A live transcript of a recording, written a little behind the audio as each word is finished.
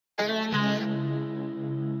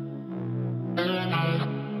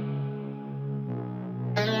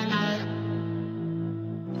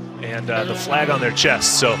and the flag on their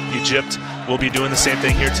chest. So Egypt will be doing the same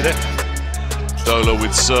thing here today. Dola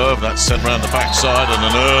with serve, that's sent round the backside, and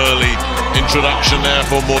an early introduction there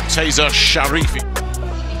for Morteza Sharifi.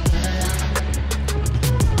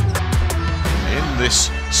 In this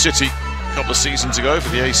city a couple of seasons ago for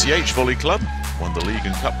the ACH Volley Club, won the league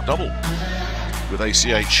and cup double with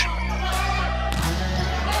ACH.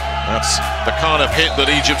 That's the kind of hit that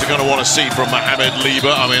Egypt are going to want to see from Mohamed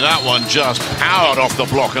Liba. I mean, that one just powered off the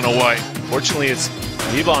block and away. Fortunately, it's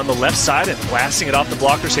Liba on the left side and blasting it off the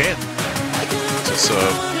blocker's hand. It's a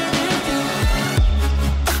serve.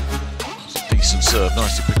 It's a decent serve,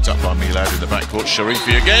 nicely picked up by Milad in the backcourt.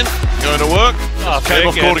 Sharifi again, going to work. Came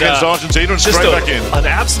off court against Argentina and straight back in. An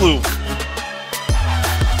absolute.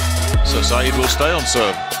 So Saeed will stay on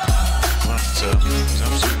serve. That is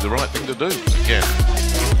absolutely the right thing to do. Again,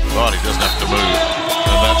 Vardy doesn't have to move.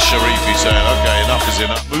 And that's Sharifi saying, okay, enough is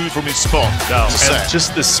enough. Move from his spot. No, and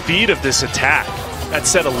just the speed of this attack. That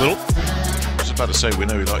said a little. I was about to say, we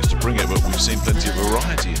know he likes to bring it, but we've seen plenty of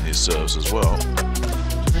variety in his serves as well.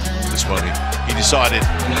 This one, he decided,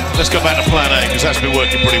 let's go back to plan A, because that's been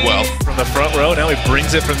working pretty well. From the front row, now he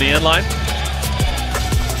brings it from the end line.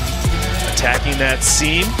 Attacking that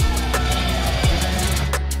seam.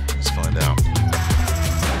 Let's find out.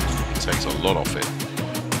 He takes a lot off it.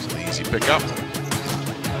 It's an easy pickup.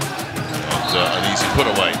 And an easy put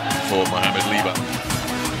away for Mohamed Liba.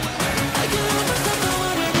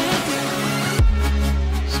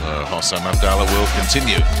 So Hossam Abdallah will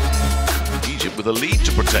continue. Egypt with a lead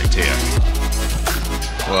to protect here.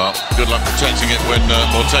 Well, good luck protecting it when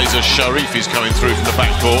Morteza Sharifi is coming through from the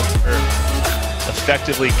backcourt.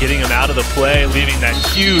 Effectively getting him out of the play, leaving that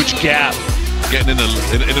huge gap. Getting in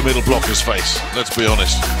the middle blocker's face, let's be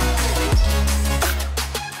honest.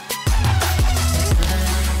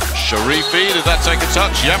 Sharifi, did that take a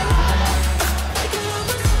touch? Yep.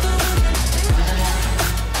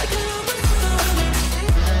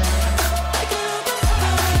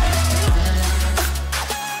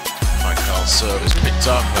 Serve is picked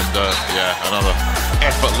up, and yeah, another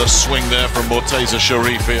effortless swing there from Morteza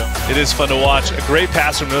Sharifi. It is fun to watch. A great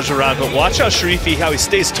pass from Nojarad, but watch how Sharifi, how he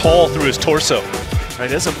stays tall through his torso. Right, he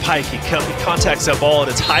doesn't pike, he contacts that ball at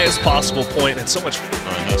its highest possible point, and so much.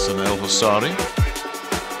 Hassan El Hassari.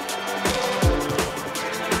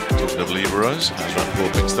 Talking of liberos,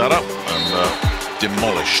 Hazratpour picks that up, and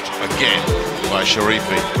demolished again by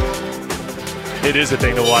Sharifi. It is a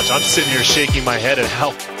thing to watch. I'm sitting here shaking my head at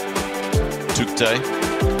how. Tukte. That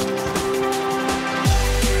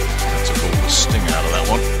took all the sting out of that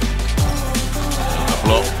one. And the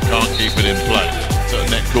block, can't keep it in play. So a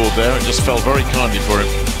net cord there, it just fell very kindly for him.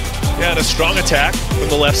 Yeah, and a strong attack from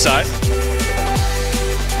the left side.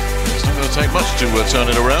 It's not going to take much to turn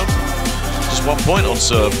it around. Just 1 point on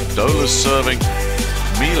serve. Dola's serving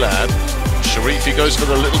Milad. Sharifi goes for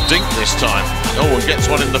the little dink this time. Oh, and gets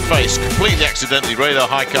one in the face. Completely accidentally. Radar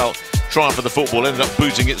Haikal trying for the football, ended up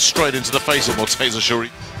booting it straight into the face of Morteza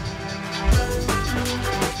Sharifi.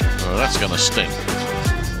 Oh, that's going to sting.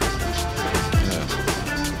 Yeah.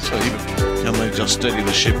 So even, can they just steady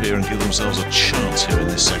the ship here and give themselves a chance here in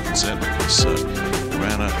this second set? Because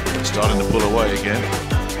Rana starting to pull away again.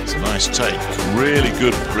 It's a nice take. Really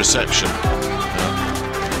good reception.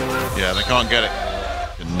 Yeah, they can't get it.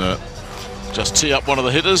 And just tee up one of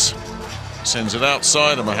the hitters. Sends it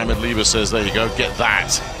outside, and Mohamed Liba says, there you go, get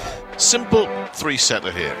that. Simple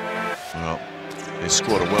three-setter here. Well, they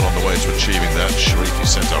scored well on the way to achieving that. Sharifi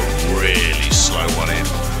sent a really slow one in.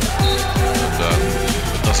 And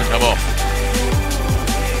it doesn't come off.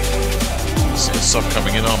 See a sub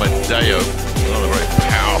coming in, Ahmed Dayo. Another very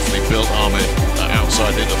powerfully built Ahmed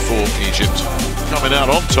outside hitter for Egypt. Coming out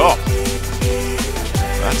on top.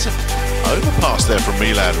 That's an overpass there from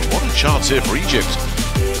Milad. What a chance here for Egypt.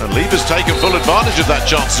 And Liba's taken full advantage of that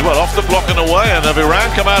chance as well, off the block and away, and have Iran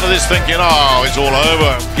come out of this thinking, oh, it's all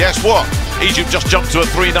over. Guess what? Egypt just jumped to a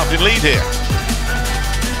 3-0 lead here.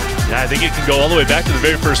 Yeah, I think it can go all the way back to the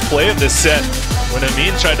very first play of this set, when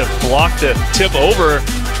Amin tried to block the tip over.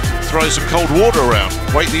 Throw some cold water around,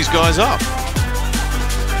 wake these guys up.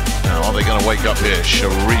 Now, are they going to wake up here?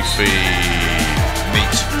 Sharifi,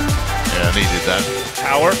 neat. Yeah, needed that.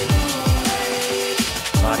 Power.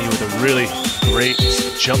 Body with a really great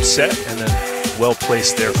jump set, and then well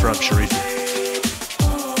placed there from Sharifi.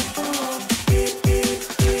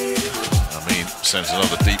 Amin sends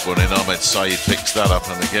another deep one in. Ahmed Saeed picks that up,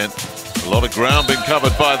 and again, a lot of ground being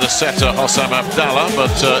covered by the setter Hossam Abdallah,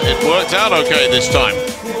 but it worked out okay this time.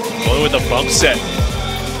 Going with a bump set,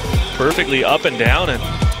 perfectly up and down, and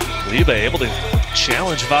Liba able to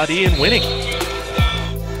challenge Vadi in winning.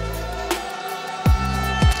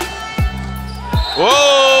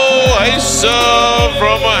 Whoa, a serve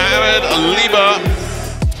from Mohamed Liba.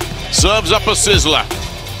 Serves up a sizzler.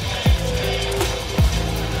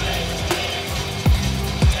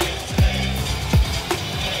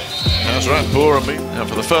 That's right, poor Urmia. And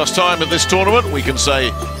for the first time in this tournament, we can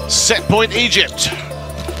say set point Egypt.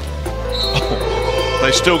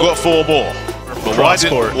 They still got 4 more. But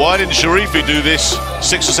why didn't Sharifi do this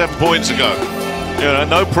 6 or 7 points ago? You know,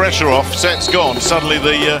 no pressure off, set's gone. Suddenly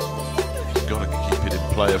the got to keep it in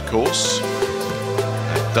play, of course.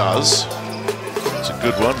 It does. It's a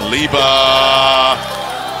good one. Liba.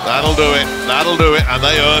 That'll do it. That'll do it. And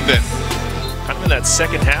they earned it. Kind of in that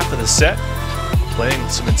second half of the set, playing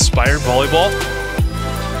some inspired volleyball.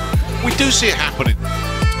 We do see it happening.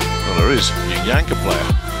 Well, there is a Yanka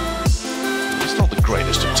player. It's not the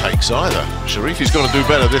greatest of takes either. Sharifi's got to do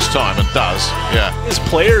better this time, and does. Yeah. His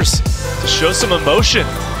players to show some emotion,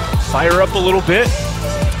 fire up a little bit.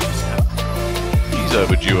 He's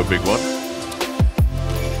overdue a big one.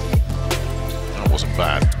 That wasn't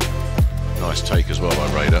bad. Nice take as well by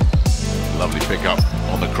Raider. Lovely pickup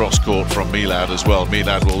on the cross court from Milad as well.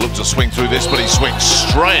 Milad will look to swing through this, but he swings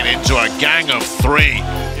straight into a gang of 3.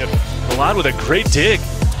 Yeah, Milad with a great dig.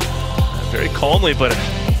 Very calmly, but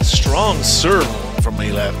a strong serve from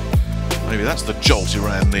Milad. Maybe that's the jolt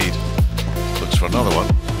Iran need. Looks for another one.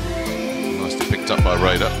 Nicely picked up by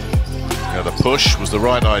Raider. Yeah, the push was the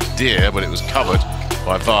right idea, but it was covered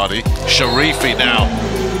by Vardy. Sharifi now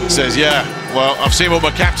says, yeah, well, I've seen what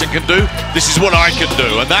my captain can do. This is what I can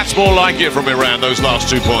do. And that's more like it from Iran, those last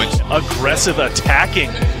 2 points. Aggressive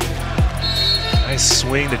attacking. Nice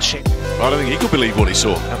swing to change. I don't think he could believe what he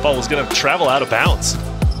saw. That ball was going to travel out of bounds.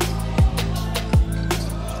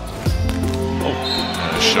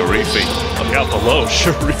 Sharifi. Look out below,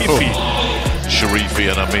 Sharifi. Oh. Sharifi,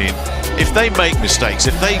 and I mean, if they make mistakes,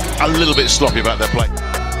 if they are a little bit sloppy about their play.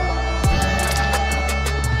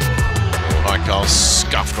 Michael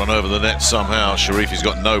scuffed one over the net somehow. Sharifi's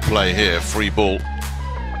got no play here. Free ball.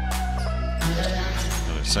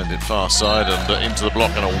 Gonna send it far side and into the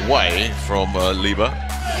block and away from Liba.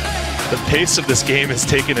 The pace of this game has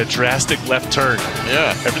taken a drastic left turn.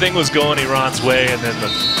 Yeah. Everything was going Iran's way, and then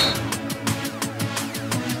the...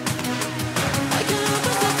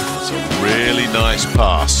 Really nice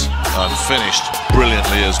pass, and finished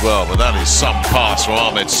brilliantly as well, but that is some pass from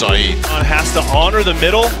Ahmed Saeed. Has to honor the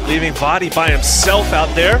middle, leaving Vardy by himself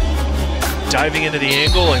out there, diving into the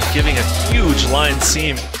angle and giving a huge line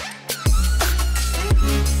seam.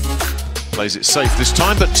 Plays it safe this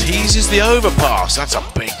time, but teases the overpass. That's a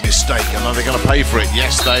big mistake, and are they going to pay for it?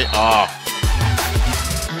 Yes, they are.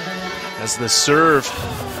 As the serve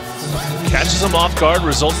catches him off guard,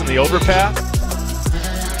 results in the overpass.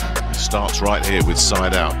 Starts right here with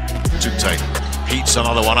side out. Tute heats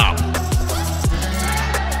another one up.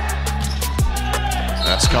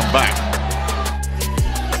 That's come back.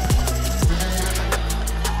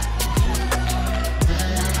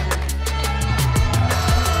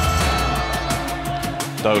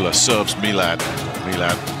 Dola serves Milad.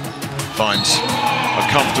 Milad finds a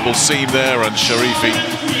comfortable seam there, and Sharifi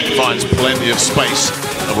finds plenty of space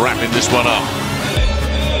of wrapping this one up.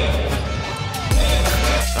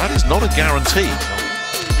 That is not a guarantee.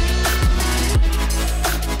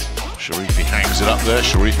 Sharifi hangs it up there.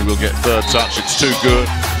 Sharifi will get 3rd touch. It's too good.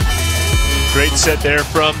 Great set there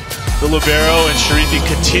from the libero, and Sharifi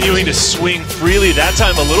continuing to swing freely. That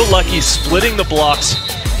time a little lucky, splitting the blocks,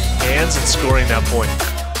 hands, and scoring that point.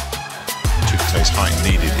 Tute's height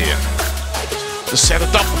needed here. The set of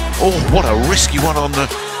dump. Oh, what a risky one on the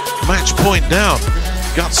match point down.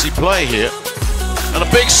 Gutsy play here. And a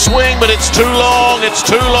big swing, but it's too long. It's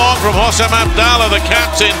too long from Hossam Abdallah, the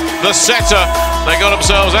captain, the setter. They got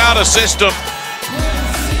themselves out of system.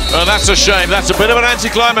 And that's a shame. That's a bit of an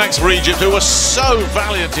anticlimax for Egypt, who were so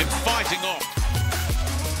valiant in fighting.